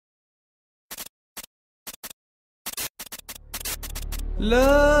لا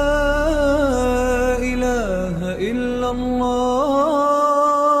إله إلا الله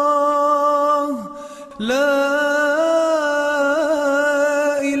لا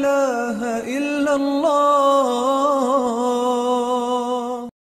إله إلا الله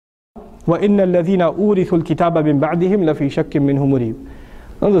وَإِنَّ الَّذِينَ أُورِثُوا الْكِتَابَ مِنْ بَعْدِهِمْ لَفِي شَكٍّ مِّنْهُ مُرِيبٍ.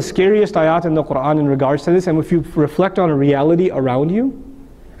 One of the scariest ayat in the Quran in regards to this, and if you reflect on reality around you,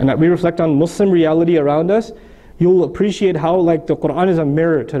 and that we reflect on Muslim reality around us, you'll appreciate how like the Quran is a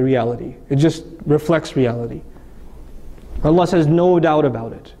mirror to reality. It just reflects reality. Allah says, no doubt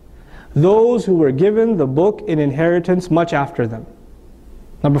about it. Those who were given the book in inheritance much after them.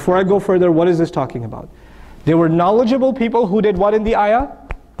 Now before I go further, what is this talking about? They were knowledgeable people who did what in the ayah?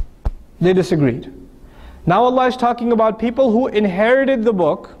 They disagreed. Now Allah is talking about people who inherited the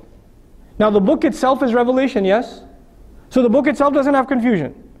book. Now the book itself is revelation, yes? So the book itself doesn't have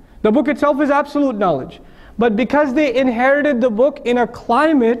confusion. The book itself is absolute knowledge. But because they inherited the book in a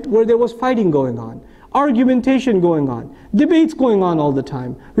climate where there was fighting going on, argumentation going on, debates going on all the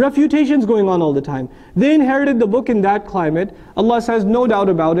time, refutations going on all the time, they inherited the book in that climate. Allah says, no doubt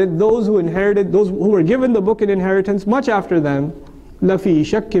about it, those who were given the book in inheritance much after them, لَفِي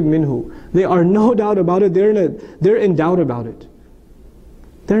شَكٍّ مِّنْهُ. They are no doubt about it, they're in doubt about it.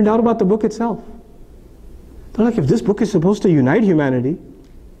 They're in doubt about the book itself. They're like, if this book is supposed to unite humanity,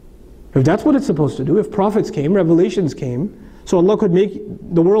 if that's what it's supposed to do, if prophets came, revelations came, so Allah could make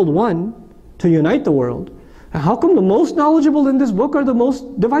the world one to unite the world, how come the most knowledgeable in this book are the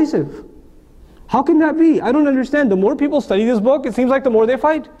most divisive? How can that be? I don't understand. The more people study this book, it seems like the more they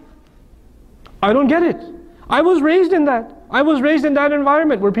fight. I don't get it. I was raised in that. I was raised in that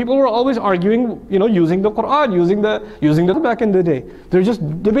environment where people were always arguing, using the Quran, using the back in the day. They're just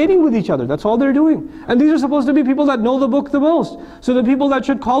debating with each other. That's all they're doing. And these are supposed to be people that know the book the most. So the people that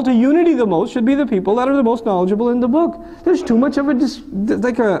should call to unity the most should be the people that are the most knowledgeable in the book. There's too much of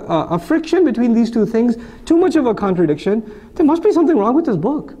a friction between these two things, too much of a contradiction. There must be something wrong with this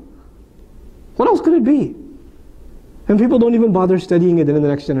book. What else could it be? And people don't even bother studying it in the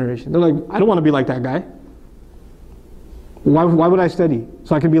next generation. They're like, I don't want to be like that guy. Why would I study?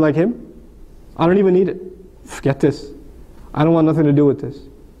 So I can be like him? I don't even need it. Forget this. I don't want nothing to do with this.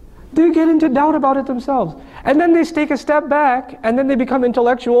 They get into doubt about it themselves. And then they take a step back, and then they become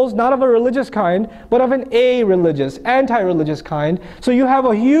intellectuals, not of a religious kind, but of an a-religious, anti-religious kind. So you have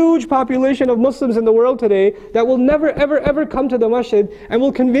a huge population of Muslims in the world today that will never, ever, ever come to the masjid and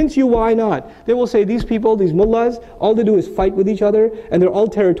will convince you why not. They will say, these people, these mullahs, all they do is fight with each other, and they're all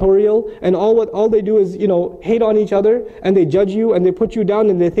territorial, and all they do is, hate on each other, and they judge you, and they put you down,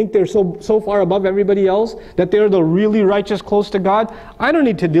 and they think they're so far above everybody else, that they're the really righteous, close to God. I don't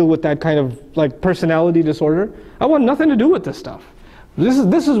need to deal with that kind of personality disorder. I want nothing to do with this stuff.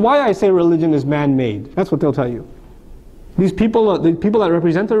 This is why I say religion is man-made. That's what they'll tell you. These people, the people that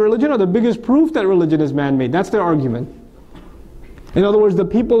represent the religion, are the biggest proof that religion is man-made. That's their argument. In other words, the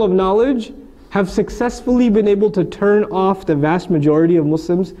people of knowledge have successfully been able to turn off the vast majority of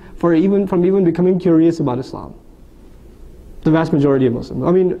Muslims from even becoming curious about Islam. The vast majority of Muslims.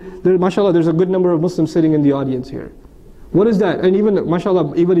 I mean, mashallah, there's a good number of Muslims sitting in the audience here. What is that? And even,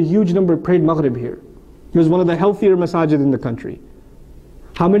 mashallah, even a huge number prayed Maghrib here. It was one of the healthier masajid in the country.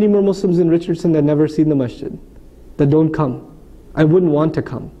 How many more Muslims in Richardson that never seen the masjid? That don't come? I wouldn't want to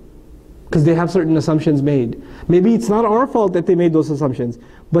come. Because they have certain assumptions made. Maybe it's not our fault that they made those assumptions,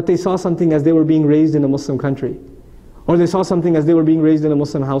 but they saw something as they were being raised in a Muslim country. Or they saw something as they were being raised in a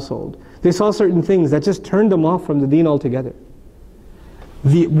Muslim household. They saw certain things that just turned them off from the deen altogether.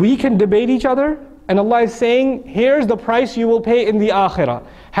 We can debate each other, and Allah is saying, here's the price you will pay in the akhirah.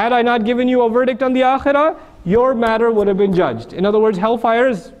 Had I not given you a verdict on the akhirah, your matter would have been judged. In other words, hellfire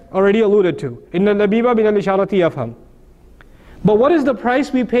is already alluded to. Inna labiba min al-isharati yafham. But what is the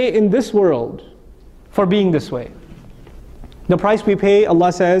price we pay in this world for being this way? The price we pay,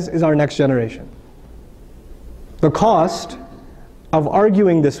 Allah says, is our next generation. The cost of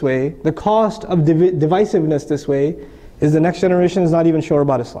arguing this way, the cost of divisiveness this way, is the next generation is not even sure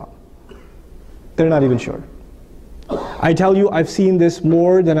about Islam. They're not even sure. I tell you, I've seen this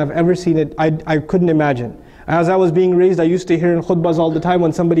more than I've ever seen it. I couldn't imagine. As I was being raised, I used to hear in khutbahs all the time,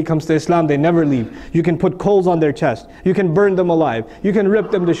 when somebody comes to Islam, they never leave. You can put coals on their chest. You can burn them alive. You can rip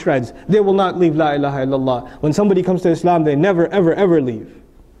them to shreds. They will not leave La ilaha illallah. When somebody comes to Islam, they never, ever, ever leave.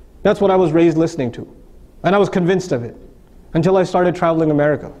 That's what I was raised listening to. And I was convinced of it. Until I started traveling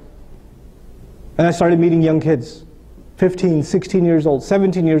America. And I started meeting young kids. 15, 16 years old,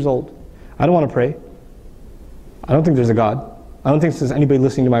 17 years old. I don't want to pray. I don't think there's a God. I don't think there's anybody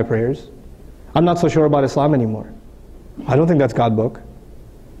listening to my prayers. I'm not so sure about Islam anymore. I don't think that's God's book.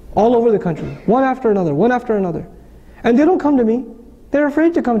 All over the country, one after another, one after another. And they don't come to me. They're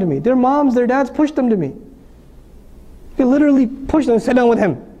afraid to come to me. Their moms, their dads push them to me. They literally push them, sit down with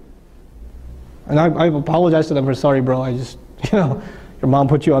him. And I apologize to them for, sorry bro, I just, your mom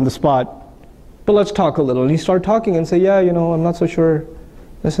put you on the spot. But let's talk a little. And you start talking and say, yeah, I'm not so sure,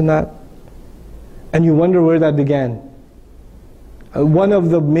 this and that. And you wonder where that began. One of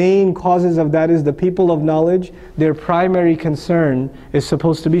the main causes of that is the people of knowledge, their primary concern is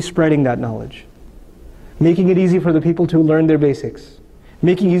supposed to be spreading that knowledge. Making it easy for the people to learn their basics.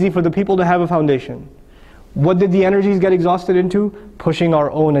 Making it easy for the people to have a foundation. What did the energies get exhausted into? Pushing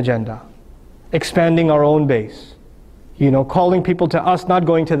our own agenda. Expanding our own base. Calling people to us, not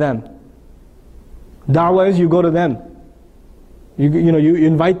going to them. Da'wah is you go to them. You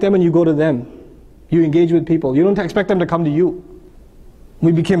invite them and you go to them. You engage with people. You don't expect them to come to you.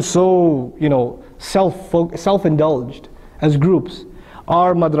 We became so, self-indulged as groups.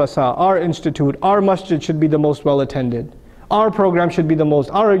 Our madrasa, our institute, our masjid should be the most well attended. Our program should be the most,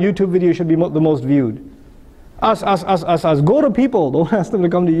 our YouTube video should be the most viewed. Us. Go to people, don't ask them to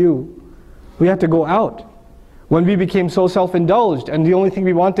come to you. We had to go out. When we became so self-indulged and the only thing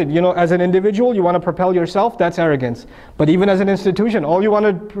we wanted, as an individual, you want to propel yourself, that's arrogance. But even as an institution, all you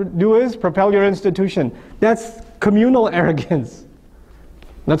want to do is propel your institution. That's communal arrogance.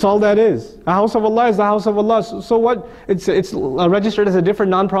 That's all that is. A house of Allah is the house of Allah. So what? It's registered as a different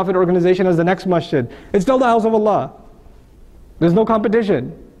non-profit organization as the next masjid. It's still the house of Allah. There's no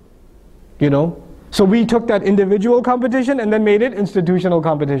competition. So we took that individual competition and then made it institutional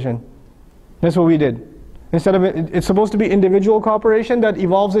competition. That's what we did. Instead of it's supposed to be individual cooperation that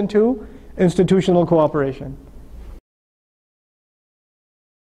evolves into institutional cooperation.